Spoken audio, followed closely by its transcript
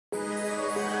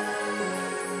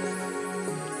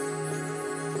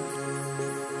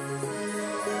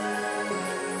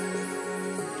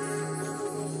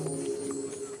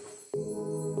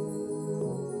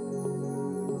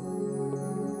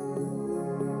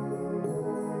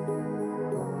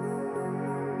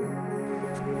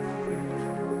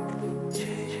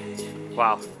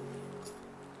Wow,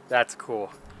 that's cool.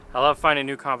 I love finding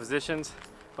new compositions.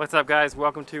 What's up, guys?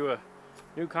 Welcome to a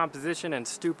new composition and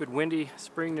stupid windy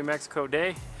spring New Mexico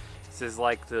day. This is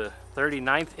like the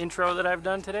 39th intro that I've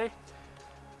done today.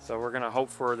 So we're gonna hope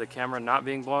for the camera not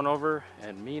being blown over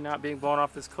and me not being blown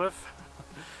off this cliff.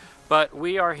 But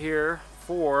we are here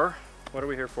for, what are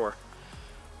we here for?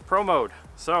 Pro mode.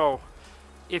 So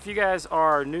if you guys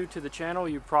are new to the channel,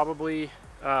 you probably,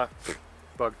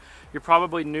 you're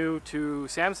probably new to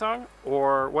Samsung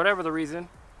or whatever the reason,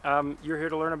 you're here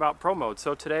to learn about Pro mode.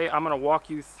 So today I'm gonna walk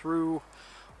you through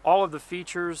all of the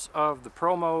features of the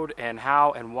Pro mode and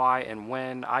how and why and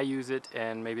when I use it,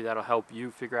 and maybe that'll help you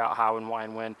figure out how and why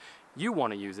and when you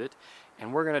want to use it.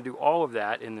 And we're gonna do all of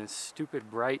that in this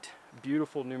stupid, bright,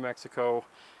 beautiful New Mexico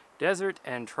desert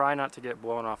and try not to get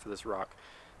blown off of this rock.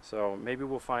 So maybe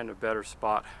we'll find a better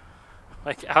spot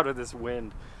like out of this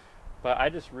wind. But I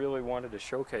just really wanted to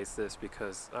showcase this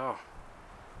because, oh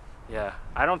yeah,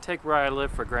 I don't take where I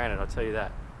live for granted, I'll tell you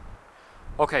that.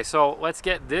 Okay, so let's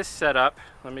get this set up.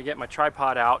 Let me get my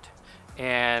tripod out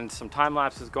and some time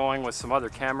lapses going with some other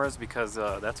cameras because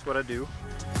that's what I do.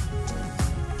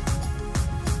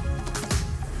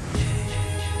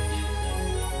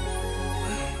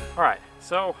 All right,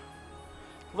 so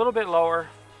a little bit lower.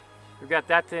 We've got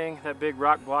that thing, that big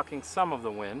rock blocking some of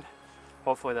the wind.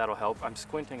 Hopefully that'll help. I'm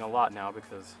squinting a lot now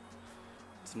because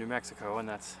it's New Mexico, and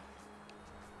that's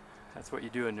what you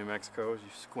do in New Mexico, is you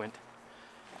squint.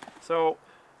 So,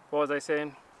 what was I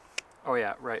saying? Oh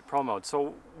yeah, right, Pro mode.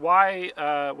 So why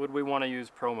would we want to use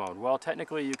Pro mode? Well,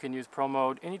 technically you can use Pro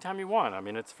mode anytime you want. I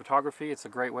mean, it's photography. It's a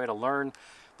great way to learn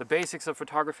the basics of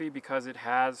photography because it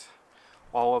has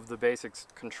all of the basics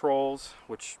controls,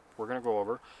 which we're going to go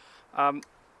over.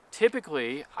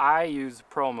 Typically, I use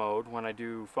Pro mode when I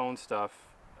do phone stuff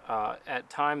at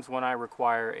times when I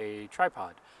require a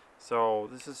tripod. So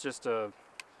this is just a,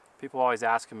 people always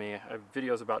asking me, I have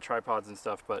videos about tripods and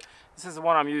stuff, but this is the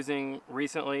one I'm using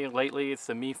lately. It's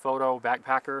the Mi Photo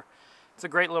Backpacker. It's a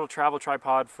great little travel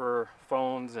tripod for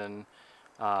phones and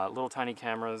little tiny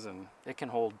cameras, and it can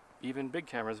hold even big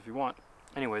cameras if you want.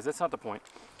 Anyways, that's not the point.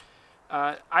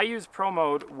 I use Pro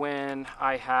mode when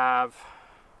I have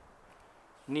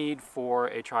need for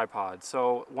a tripod.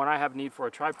 So when I have need for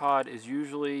a tripod is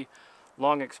usually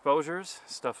long exposures,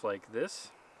 stuff like this.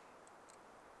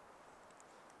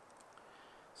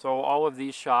 So all of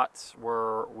these shots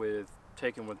were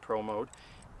taken with Pro mode,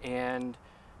 and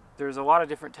there's a lot of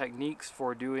different techniques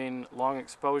for doing long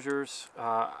exposures.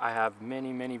 I have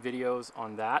many videos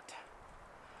on that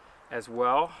as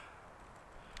well.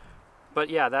 But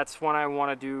yeah, that's when I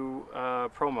want to do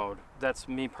Pro mode. That's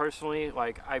me personally.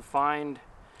 Like, I find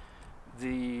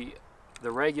the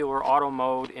regular auto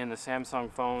mode in the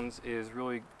Samsung phones is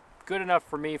really good enough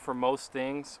for me for most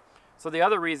things. So the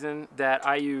other reason that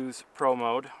I use Pro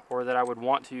mode, or that I would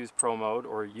want to use Pro mode,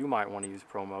 or you might want to use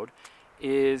Pro mode,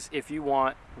 is if you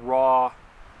want raw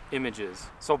images.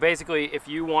 So basically, if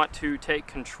you want to take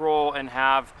control and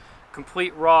have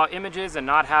complete raw images and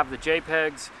not have the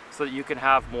JPEGs so that you can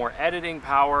have more editing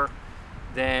power,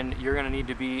 then you're going to need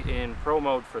to be in Pro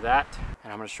mode for that.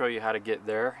 And I'm going to show you how to get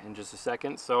there in just a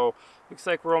second. So looks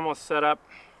like we're almost set up.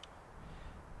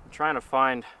 I'm trying to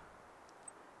find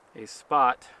a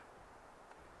spot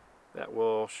that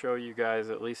will show you guys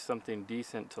at least something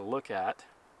decent to look at.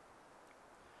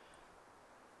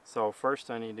 So first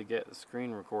I need to get the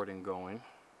screen recording going.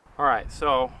 Alright,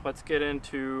 so let's get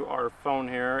into our phone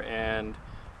here and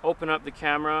open up the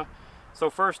camera. So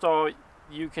first of all,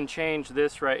 you can change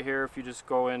this right here. If you just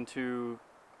go into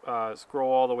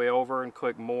scroll all the way over and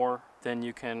click more, then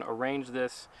you can arrange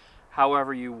this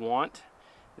however you want.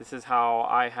 This is how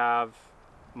I have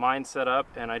mine set up,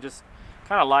 and I just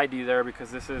kind of lied to you there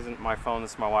because this isn't my phone,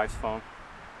 this is my wife's phone.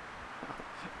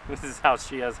 This is how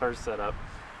she has hers set up.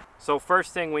 So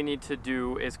first thing we need to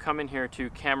do is come in here to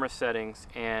camera settings,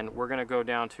 and we're going to go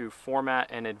down to format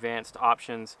and advanced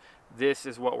options. This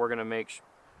is what we're going to make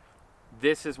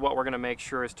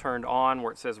sure is turned on,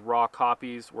 where it says raw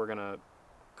copies. We're going to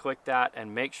click that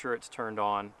and make sure it's turned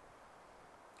on.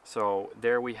 So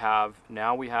there we have,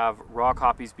 now we have raw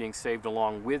copies being saved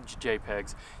along with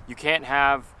JPEGs. You can't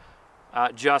have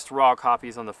just raw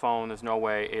copies on the phone. There's no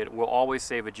way. It will always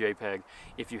save a JPEG.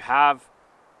 If you have,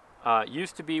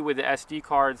 used to be with the SD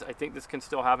cards, I think this can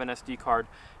still have an SD card.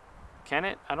 Can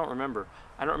it? I don't remember.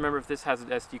 I don't remember if this has an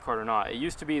SD card or not. It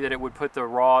used to be that it would put the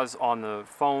RAWs on the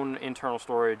phone internal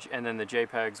storage and then the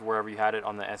JPEGs wherever you had it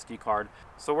on the SD card.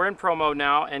 So we're in Pro mode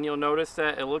now, and you'll notice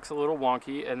that it looks a little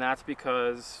wonky, and that's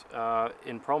because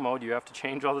in Pro mode you have to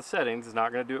change all the settings. It's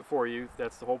not going to do it for you.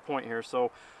 That's the whole point here.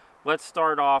 So let's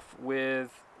start off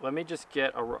with let me just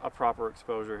get a proper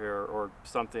exposure here, or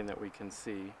something that we can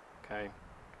see, okay?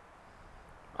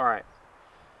 All right,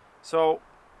 so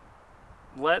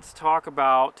let's talk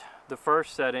about the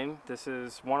first setting. This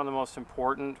is one of the most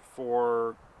important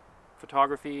for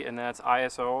photography, and that's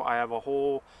ISO. I have a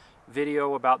whole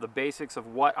video about the basics of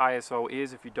what ISO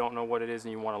is if you don't know what it is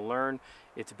and you want to learn.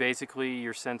 It's basically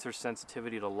your sensor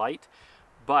sensitivity to light,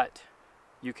 but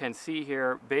you can see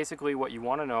here basically what you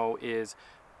want to know is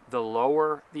the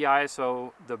lower the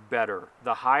ISO, the better.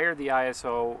 The higher the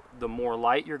ISO, the more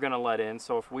light you're going to let in.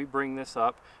 So if we bring this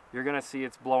up, you're going to see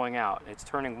it's blowing out. It's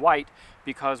turning white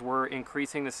because we're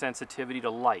increasing the sensitivity to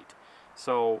light.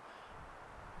 So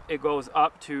it goes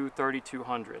up to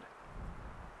 3200.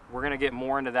 We're going to get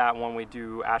more into that when we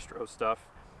do astro stuff,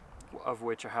 of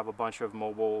which I have a bunch of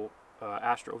mobile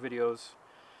astro videos.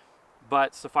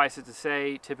 But suffice it to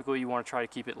say, typically you want to try to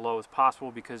keep it low as possible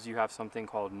because you have something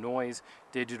called noise.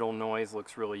 Digital noise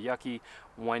looks really yucky.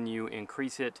 When you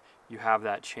increase it, you have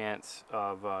that chance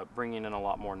of bringing in a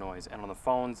lot more noise. And on the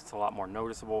phones, it's a lot more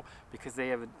noticeable because they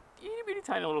have a itty bitty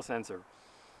tiny little sensor,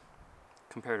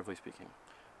 comparatively speaking.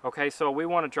 Okay, so we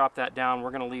want to drop that down.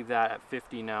 We're going to leave that at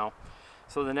 50 now.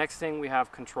 So the next thing we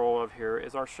have control of here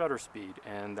is our shutter speed,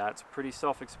 and that's pretty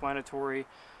self-explanatory.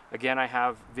 Again, I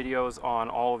have videos on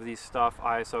all of these stuff,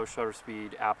 ISO, shutter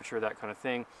speed, aperture, that kind of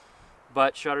thing.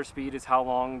 But shutter speed is how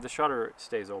long the shutter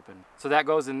stays open. So that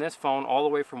goes in this phone all the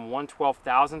way from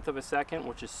 1/12,000th of a second,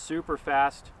 which is super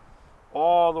fast,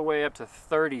 all the way up to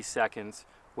 30 seconds,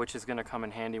 which is going to come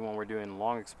in handy when we're doing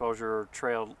long exposure,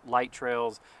 light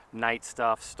trails, night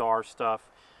stuff, star stuff.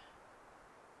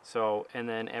 So, and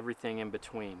then everything in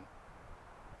between.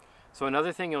 So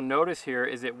another thing you'll notice here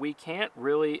is that we can't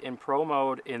really, in pro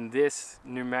mode, in this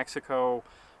New Mexico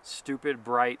stupid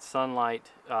bright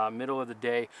sunlight, middle of the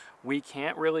day, we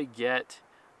can't really get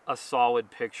a solid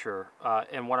picture.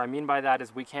 And what I mean by that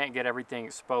is we can't get everything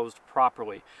exposed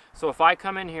properly. So if I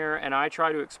come in here and I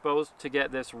try to expose to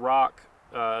get this rock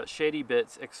shady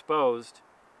bits exposed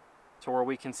to where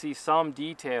we can see some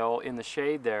detail in the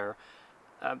shade there,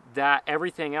 that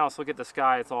everything else, look at the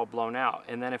sky, it's all blown out.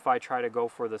 And then if I try to go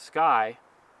for the sky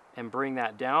and bring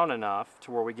that down enough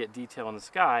to where we get detail in the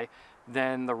sky,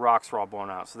 then the rocks are all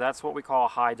blown out. So that's what we call a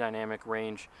high dynamic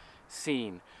range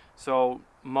scene. So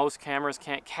most cameras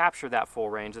can't capture that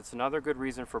full range. That's another good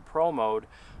reason for pro mode.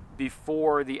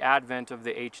 Before the advent of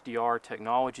the HDR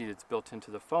technology that's built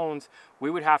into the phones, we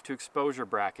would have to exposure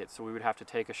bracket. So we would have to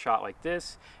take a shot like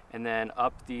this and then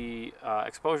up the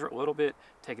exposure a little bit,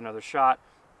 take another shot,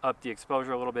 up the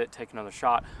exposure a little bit, take another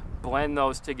shot, blend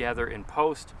those together in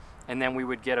post, and then we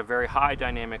would get a very high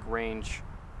dynamic range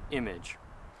image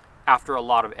after a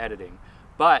lot of editing.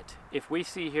 But if we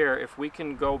see here, if we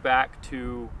can go back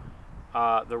to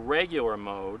the regular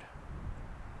mode,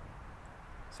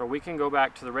 so we can go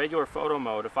back to the regular photo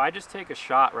mode. If I just take a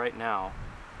shot right now,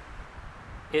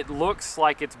 it looks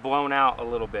like it's blown out a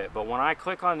little bit, but when I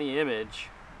click on the image,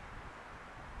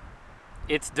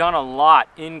 it's done a lot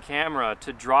in camera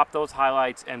to drop those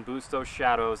highlights and boost those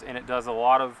shadows, and it does a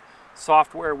lot of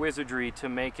software wizardry to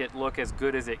make it look as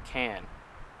good as it can.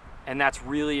 And that's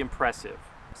really impressive.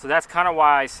 So that's kind of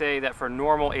why I say that for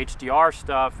normal HDR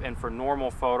stuff and for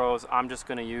normal photos, I'm just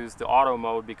going to use the auto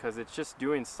mode because it's just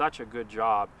doing such a good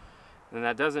job. And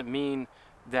that doesn't mean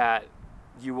that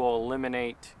you will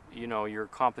eliminate, you know, your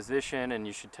composition, and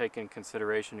you should take in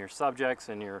consideration your subjects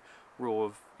and your rule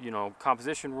of, you know,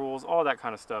 composition rules, all that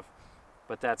kind of stuff.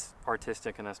 But that's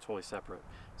artistic and that's totally separate.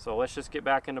 So let's just get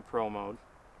back into pro mode.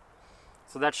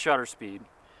 So that's shutter speed.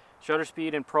 Shutter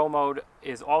speed in pro mode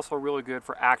is also really good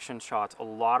for action shots. A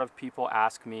lot of people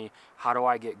ask me, how do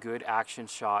I get good action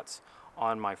shots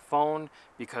on my phone?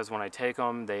 Because when I take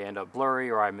them, they end up blurry,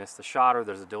 or I miss the shot, or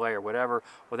there's a delay or whatever.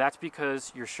 Well, that's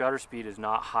because your shutter speed is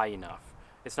not high enough.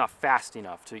 It's not fast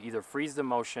enough to either freeze the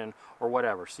motion or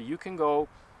whatever. So you can go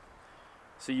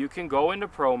into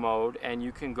pro mode and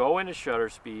you can go into shutter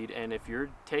speed, and if you're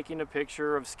taking a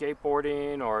picture of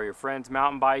skateboarding or your friends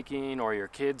mountain biking or your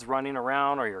kids running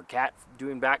around or your cat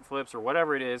doing backflips or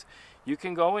whatever it is, you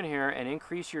can go in here and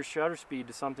increase your shutter speed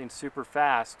to something super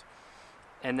fast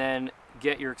and then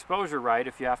get your exposure right.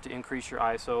 If you have to increase your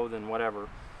ISO, then whatever.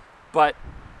 But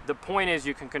the point is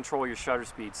you can control your shutter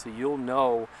speed, so you'll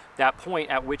know that point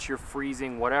at which you're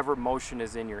freezing whatever motion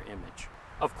is in your image.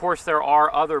 Of course, there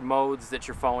are other modes that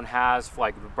your phone has,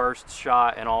 like the burst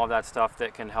shot and all of that stuff,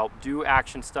 that can help do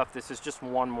action stuff. This is just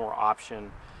one more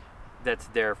option that's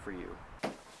there for you.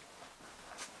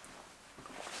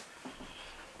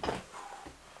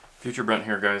 Future Brent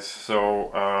here, guys.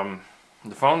 So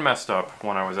the phone messed up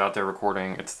when I was out there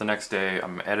recording. It's the next day.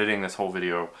 I'm editing this whole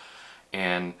video,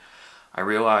 and I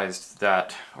realized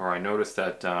that, or I noticed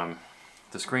that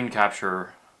the screen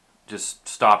capture just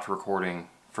stopped recording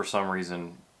for some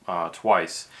reason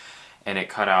twice, and it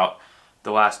cut out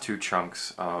the last two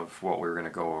chunks of what we were going to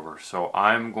go over. So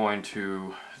I'm going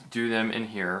to do them in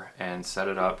here and set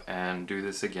it up and do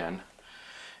this again,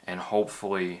 and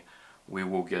hopefully we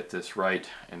will get this right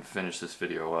and finish this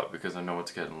video up, because I know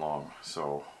it's getting long.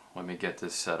 So let me get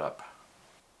this set up.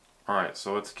 Alright,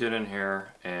 so let's get in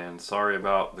here, and sorry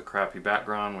about the crappy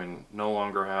background. We no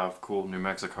longer have cool New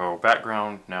Mexico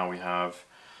background. Now we have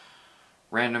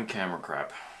random camera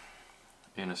crap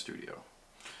in a studio.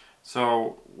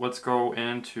 So let's go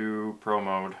into Pro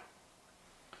mode,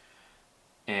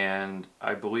 and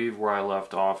I believe where I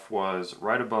left off was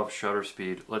right above shutter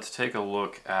speed. Let's take a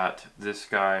look at this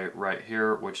guy right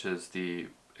here, which is the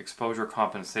exposure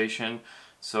compensation.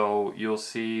 So you'll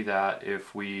see that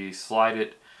if we slide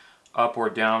it up or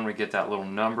down, we get that little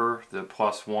number, the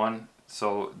 +1.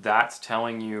 So that's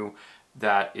telling you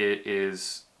that it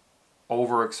is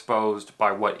overexposed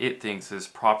by what it thinks is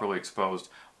properly exposed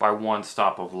by one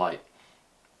stop of light.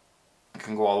 It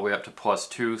can go all the way up to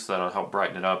 +2, so that'll help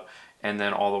brighten it up, and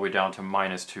then all the way down to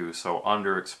 -2, so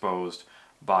underexposed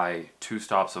by 2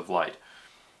 stops of light.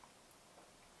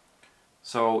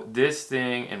 So this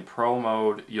thing in Pro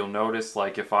mode, you'll notice,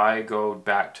 like if I go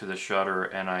back to the shutter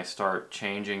and I start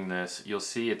changing this, you'll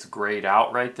see it's grayed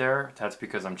out right there. That's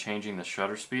because I'm changing the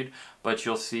shutter speed, but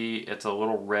you'll see it's a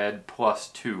little red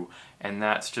 +2, and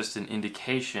that's just an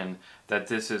indication that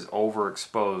this is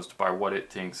overexposed by what it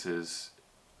thinks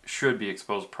should be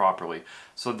exposed properly.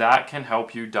 So that can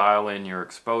help you dial in your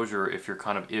exposure if you're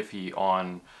kind of iffy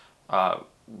on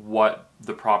what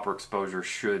the proper exposure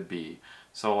should be.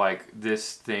 So like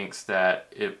this thinks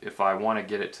that if I want to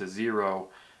get it to 0,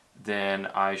 then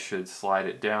I should slide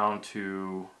it down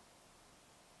to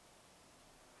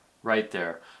right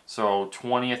there. So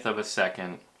 1/20th of a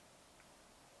second.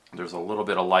 There's a little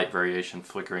bit of light variation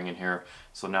flickering in here.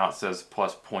 So now it says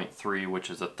 +0.3, which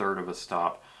is 1/3 of a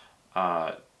stop.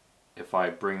 If I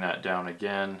bring that down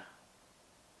again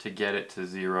to get it to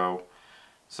 0,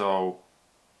 so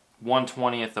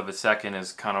 1/20th of a second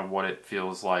is kind of what it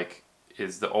feels like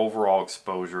is the overall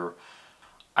exposure.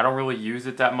 I don't really use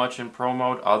it that much in Pro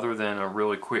mode, other than a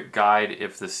really quick guide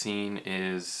if the scene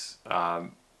is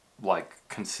like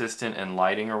consistent in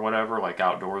lighting or whatever, like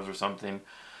outdoors or something,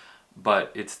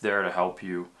 but it's there to help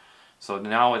you. So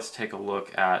now let's take a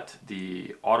look at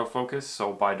the autofocus.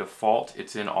 So by default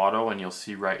it's in auto, and you'll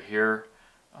see right here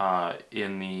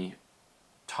in the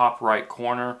top right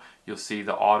corner, you'll see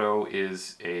the auto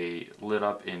is lit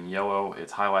up in yellow.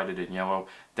 It's highlighted in yellow.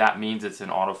 That means it's in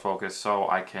autofocus, so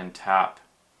I can tap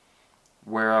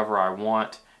wherever I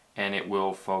want and it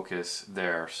will focus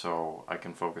there. So I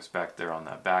can focus back there on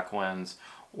that back lens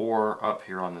or up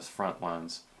here on this front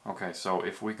lens. Okay, so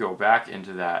if we go back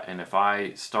into that, and if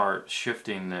I start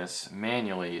shifting this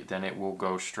manually, then it will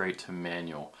go straight to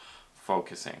manual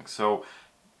focusing. So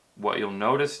what you'll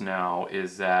notice now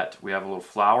is that we have a little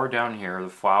flower down here. The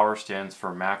flower stands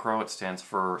for macro, it stands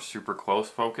for super close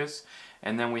focus.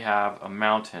 And then we have a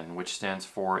mountain, which stands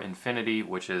for infinity,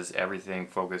 which is everything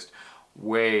focused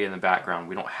way in the background.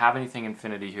 We don't have anything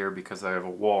infinity here because I have a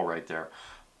wall right there.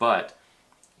 But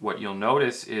what you'll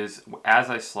notice is as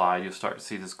I slide, you'll start to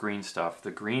see this green stuff.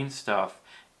 The green stuff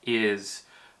is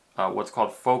what's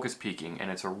called focus peaking,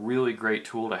 and it's a really great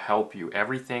tool to help you.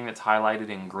 Everything that's highlighted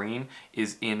in green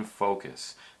is in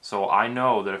focus. So I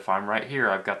know that if I'm right here,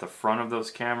 I've got the front of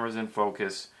those cameras in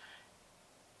focus,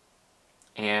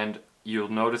 and you'll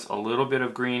notice a little bit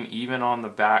of green even on the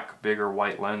back bigger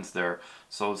white lens there.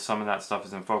 So some of that stuff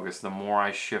is in focus. The more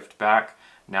I shift back,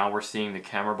 now we're seeing the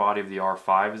camera body of the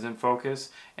R5 is in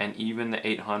focus, and even the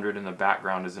 800 in the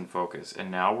background is in focus. And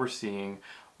now we're seeing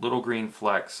little green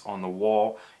flecks on the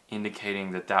wall,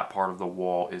 indicating that that part of the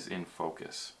wall is in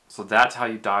focus. So that's how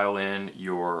you dial in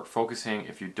your focusing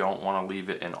if you don't want to leave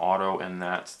it in auto, and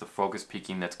that's the focus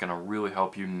peaking that's going to really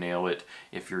help you nail it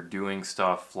if you're doing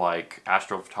stuff like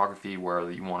astrophotography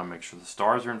where you want to make sure the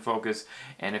stars are in focus,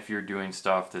 and if you're doing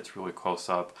stuff that's really close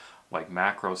up like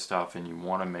macro stuff and you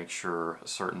want to make sure a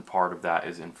certain part of that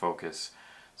is in focus.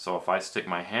 So if I stick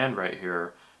my hand right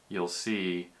here, you'll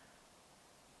see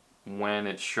when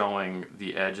it's showing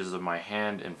the edges of my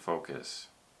hand in focus.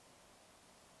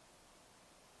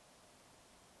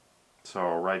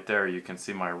 So right there you can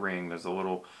see my ring. There's a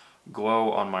little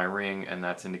glow on my ring, and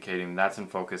that's indicating that's in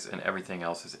focus and everything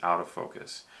else is out of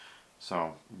focus.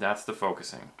 So that's the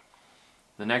focusing.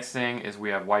 The next thing is we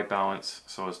have white balance.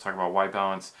 So let's talk about white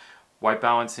balance. White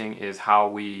balancing is how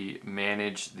we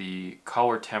manage the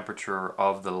color temperature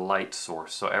of the light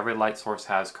source. So every light source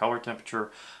has color temperature.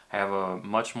 I have a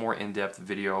much more in-depth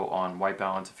video on white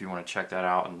balance if you want to check that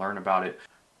out and learn about it.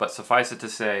 But suffice it to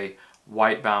say,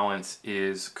 white balance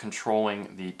is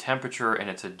controlling the temperature and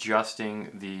it's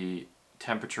adjusting the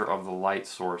temperature of the light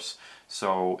source.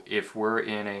 So if we're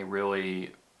in a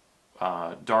really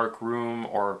dark room,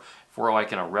 or if we're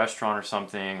like in a restaurant or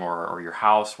something, or your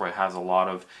house where it has a lot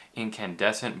of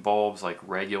incandescent bulbs like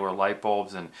regular light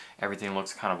bulbs and everything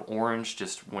looks kind of orange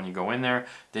just when you go in there,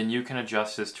 then you can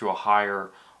adjust this to a higher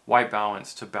white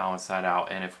balance to balance that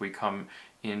out. And if we come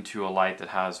into a light that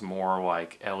has more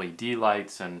like LED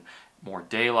lights and more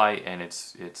daylight and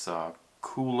it's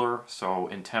cooler, so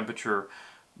in temperature,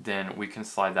 then we can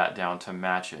slide that down to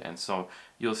match it. And so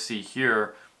you'll see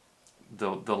here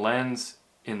the lens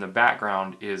in the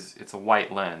background it's a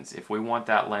white lens. If we want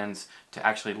that lens to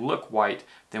actually look white,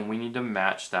 then we need to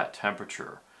match that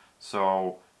temperature.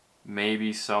 So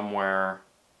maybe somewhere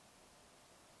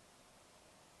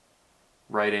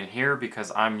right in here,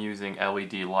 because I'm using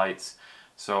LED lights.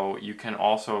 So you can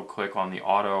also click on the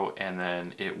auto and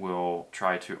then it will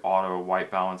try to auto white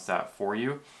balance that for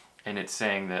you. And it's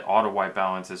saying that auto white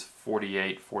balance is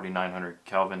 4900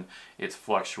 Kelvin. It's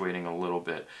fluctuating a little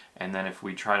bit. And then if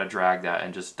we try to drag that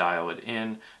and just dial it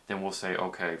in, then we'll say,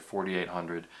 okay,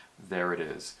 4800, there it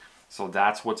is. So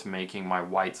that's what's making my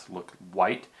whites look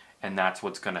white, and that's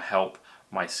what's going to help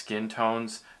my skin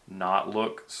tones not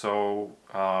look so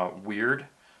weird.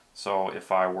 So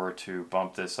if I were to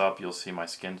bump this up, you'll see my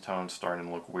skin tones starting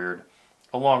to look weird,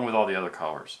 along with all the other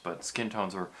colors. But skin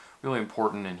tones are really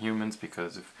important in humans,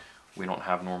 because if we don't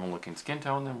have normal looking skin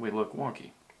tone, then we look wonky.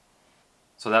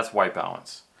 So that's white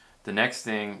balance. The next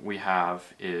thing we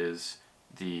have is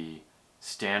the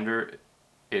standard.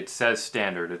 It says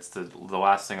standard, it's the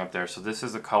last thing up there. So this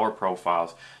is the color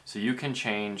profiles. So you can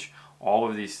change all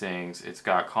of these things. It's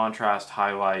got contrast,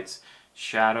 highlights,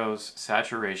 shadows,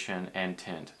 saturation, and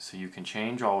tint. So you can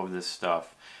change all of this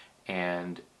stuff,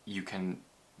 and you can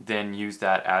then use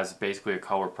that as basically a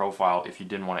color profile if you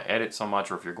didn't want to edit so much,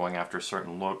 or if you're going after a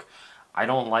certain look. I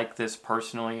don't like this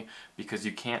personally because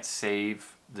you can't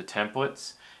save the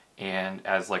templates and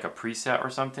as like a preset or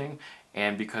something,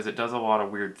 and because it does a lot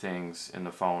of weird things in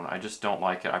the phone. I just don't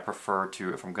like it. I prefer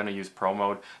to, if I'm going to use Pro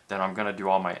Mode, then I'm going to do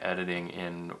all my editing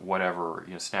in whatever,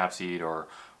 Snapseed or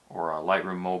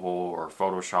Lightroom Mobile or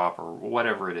Photoshop or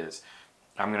whatever it is.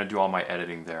 I'm going to do all my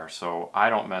editing there, so I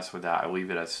don't mess with that. I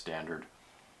leave it as standard.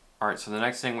 Alright, so the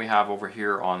next thing we have over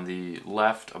here on the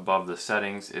left above the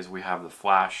settings is we have the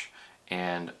flash,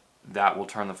 and that will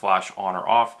turn the flash on or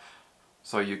off,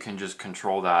 so you can just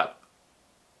control that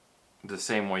the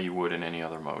same way you would in any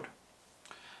other mode.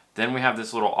 Then we have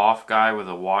this little off guy with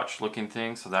a watch looking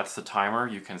thing, so that's the timer.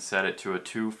 You can set it to a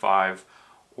 2, 5,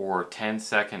 or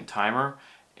 10-second timer,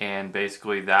 and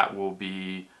basically that will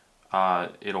be,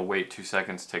 it'll wait 2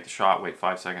 seconds to take the shot, wait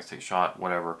 5 seconds to take a shot,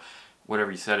 whatever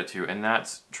you set it to. And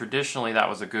that's traditionally, that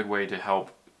was a good way to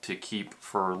help to keep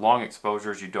for long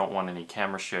exposures. You don't want any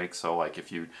camera shake, so like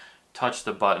if you touch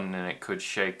the button and it could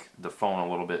shake the phone a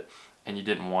little bit, and you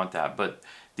didn't want that. But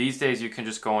these days you can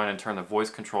just go in and turn the voice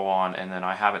control on, and then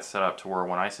I have it set up to where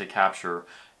when I say capture,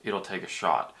 it'll take a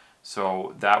shot.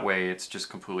 So that way it's just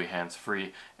completely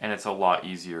hands-free, and it's a lot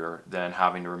easier than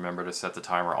having to remember to set the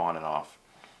timer on and off.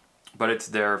 But it's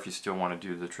there if you still want to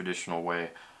do the traditional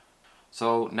way.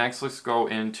 So next, let's go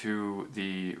into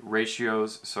the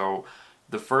ratios. So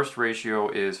the first ratio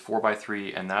is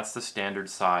 4:3, and that's the standard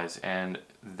size, and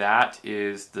that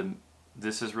is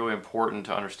this is really important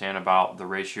to understand about the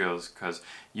ratios, because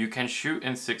you can shoot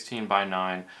in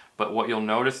 16:9, but what you'll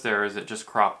notice there is it just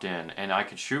cropped in, and I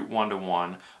could shoot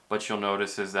 1:1, but you'll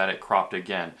notice is that it cropped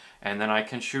again, and then I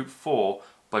can shoot full,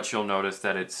 but you'll notice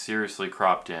that it's seriously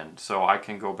cropped in. So I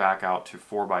can go back out to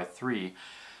 4:3.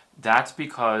 That's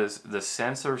because the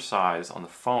sensor size on the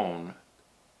phone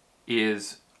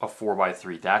is a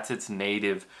 4:3. That's its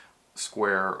native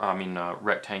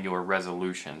rectangular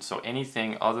resolution. So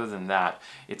anything other than that,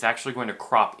 it's actually going to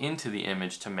crop into the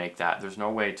image to make that. There's no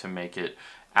way to make it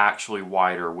actually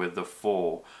wider with the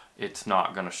full. It's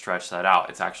not going to stretch that out.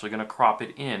 It's actually going to crop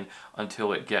it in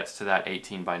until it gets to that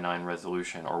 18:9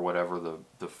 resolution, or whatever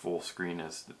the full screen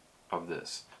is of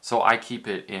this. So I keep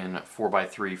it in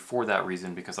 4:3 for that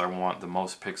reason, because I want the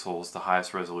most pixels, the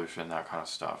highest resolution, that kind of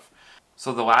stuff.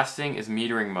 So the last thing is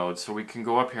metering mode. So we can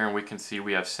go up here and we can see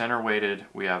we have center weighted,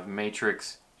 we have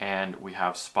matrix, and we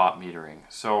have spot metering.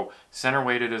 So center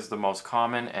weighted is the most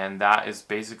common, and that is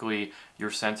basically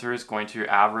your sensor is going to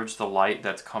average the light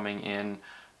that's coming in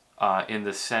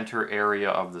the center area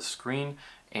of the screen,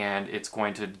 and it's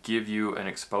going to give you an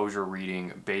exposure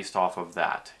reading based off of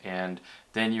that. And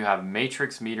then you have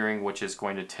matrix metering, which is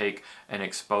going to take an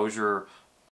exposure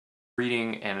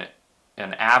reading and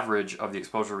an average of the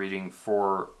exposure reading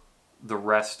for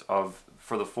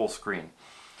the full screen.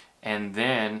 And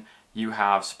then you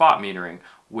have spot metering,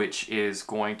 which is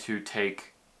going to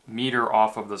meter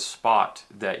off of the spot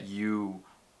that you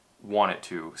want it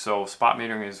to. So spot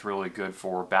metering is really good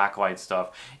for backlight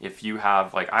stuff. If you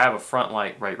have, like, I have a front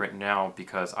light right now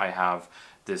because I have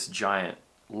this giant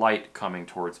light coming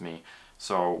towards me.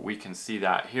 So we can see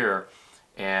that here,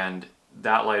 and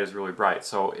that light is really bright.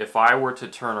 So if I were to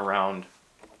turn around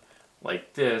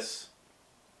like this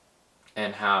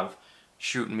and have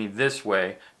shooting me this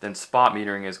way, then spot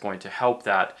metering is going to help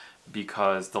that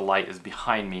because the light is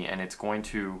behind me, and it's going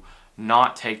to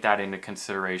not take that into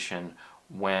consideration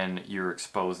when you're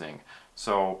exposing.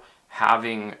 So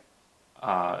having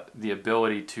the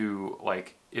ability to,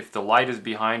 like, if the light is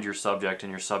behind your subject and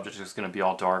your subject is going to be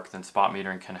all dark, then spot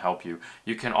metering can help you.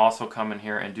 You can also come in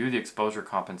here and do the exposure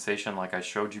compensation like I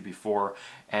showed you before,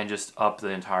 and just up the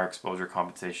entire exposure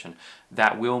compensation.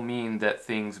 That will mean that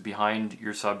things behind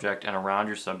your subject and around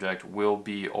your subject will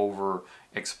be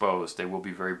overexposed. They will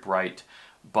be very bright,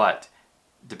 but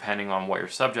depending on what your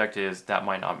subject is, that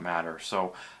might not matter.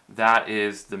 So that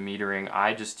is the metering.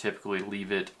 I just typically leave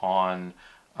it on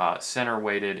center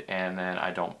weighted, and then I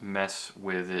don't mess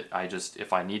with it.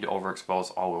 If I need to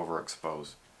overexpose, I'll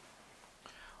overexpose.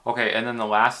 Okay, and then the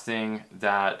last thing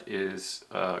that is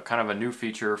kind of a new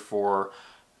feature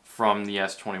from the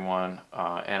S21,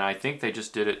 and I think they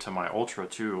just did it to my Ultra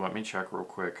too. Let me check real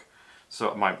quick.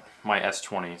 So my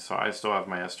S20, so I still have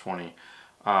my S20.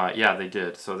 Yeah, they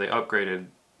did. So they updated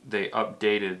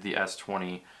the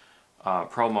S20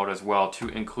 Pro mode as well to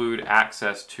include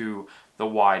access to the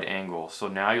wide angle. So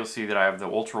now you'll see that I have the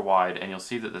ultra wide, and you'll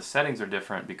see that the settings are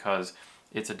different because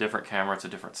it's a different camera, it's a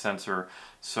different sensor.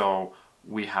 So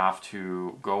we have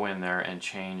to go in there and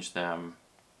change them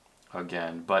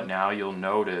again. But now you'll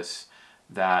notice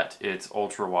that it's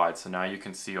ultra wide. So now you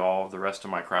can see all of the rest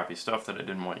of my crappy stuff that I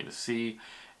didn't want you to see,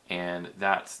 and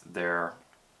that's there.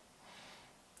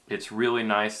 It's really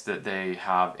nice that they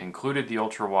have included the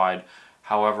ultra wide.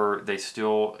 However, they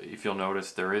still, if you'll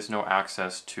notice, there is no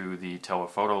access to the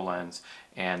telephoto lens,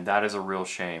 and that is a real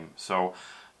shame. So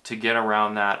to get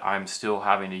around that, I'm still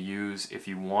having to use, if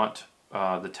you want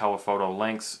the telephoto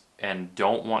lengths and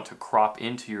don't want to crop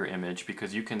into your image,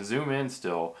 because you can zoom in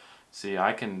still. See,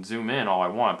 I can zoom in all I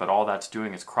want, but all that's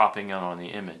doing is cropping in on the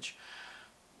image.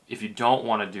 If you don't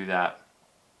want to do that,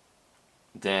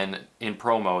 then in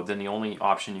Pro mode, then the only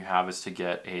option you have is to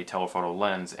get a telephoto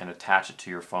lens and attach it to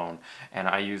your phone. And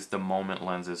I use the moment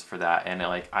lenses for that. And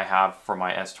like I have for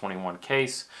my S21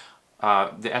 case,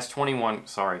 the S21,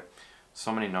 sorry,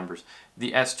 so many numbers.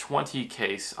 The S20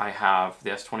 case, I have the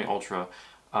S20 Ultra,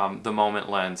 the moment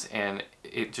lens, and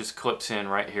it just clips in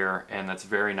right here, and that's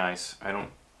very nice. I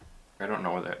don't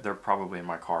know, they're probably in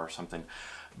my car or something.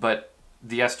 But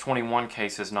the S21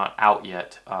 case is not out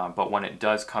yet, but when it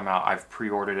does come out, I've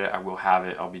pre-ordered it. I will have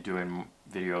it. I'll be doing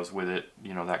videos with it,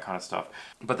 you know, that kind of stuff.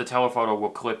 But the telephoto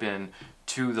will clip in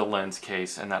to the lens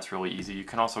case, and that's really easy. You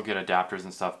can also get adapters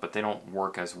and stuff, but they don't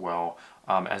work as well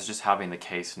as just having the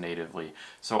case natively.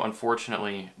 So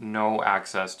unfortunately, no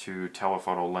access to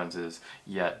telephoto lenses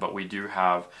yet, but we do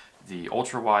have the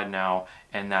ultra wide now,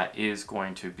 and that is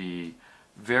going to be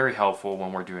very helpful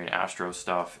when we're doing astro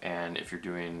stuff, and if you're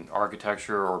doing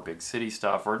architecture or big city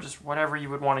stuff, or just whatever you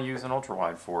would want to use an ultra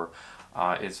wide for.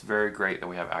 It's very great that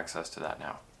we have access to that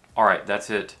now. Alright, that's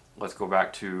it. Let's go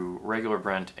back to regular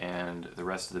Brent and the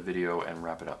rest of the video and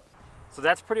wrap it up. So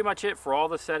that's pretty much it for all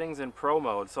the settings in Pro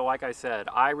mode. So like I said,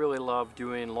 I really love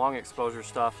doing long exposure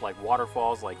stuff like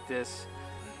waterfalls like this.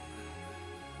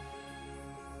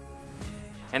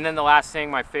 And then the last thing,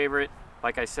 my favorite,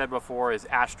 like I said before, is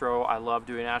astro. I love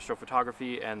doing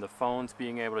astrophotography, and the phone's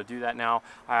being able to do that now.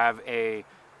 I have a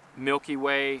Milky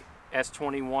Way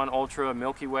S21 Ultra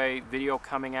Milky Way video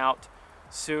coming out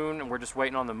soon, and we're just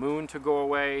waiting on the moon to go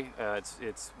away.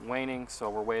 It's waning, so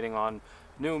we're waiting on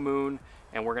new moon,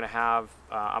 and we're gonna have,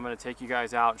 I'm gonna take you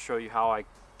guys out and show you how I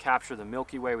capture the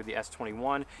Milky Way with the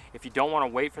S21. If you don't want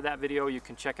to wait for that video, you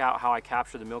can check out how I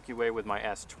capture the Milky Way with my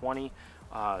S20.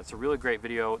 It's a really great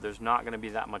video. There's not going to be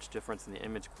that much difference in the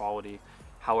image quality.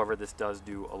 However, this does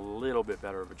do a little bit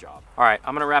better of a job. All right,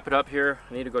 I'm going to wrap it up here.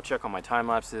 I need to go check on my time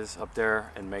lapses up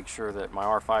there and make sure that my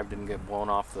R5 didn't get blown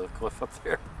off the cliff up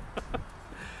there.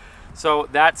 So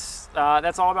that's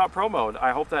all about Pro Mode.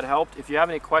 I hope that helped. If you have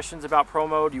any questions about Pro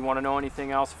Mode, you want to know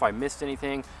anything else, if I missed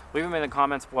anything, leave them in the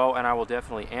comments below and I will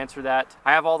definitely answer that.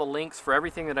 I have all the links for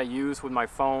everything that I use with my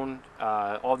phone,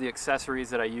 all the accessories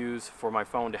that I use for my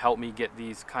phone to help me get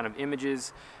these kind of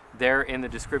images. They're in the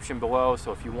description below,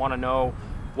 so if you want to know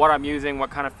what I'm using, what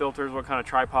kind of filters, what kind of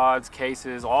tripods,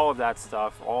 cases, all of that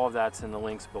stuff, all of that's in the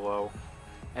links below.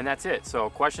 And that's it. So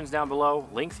questions down below,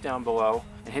 links down below,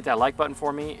 and hit that like button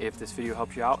for me if this video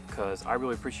helps you out, because I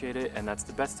really appreciate it, and that's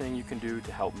the best thing you can do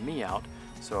to help me out.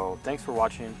 So thanks for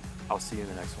watching. I'll see you in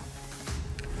the next one.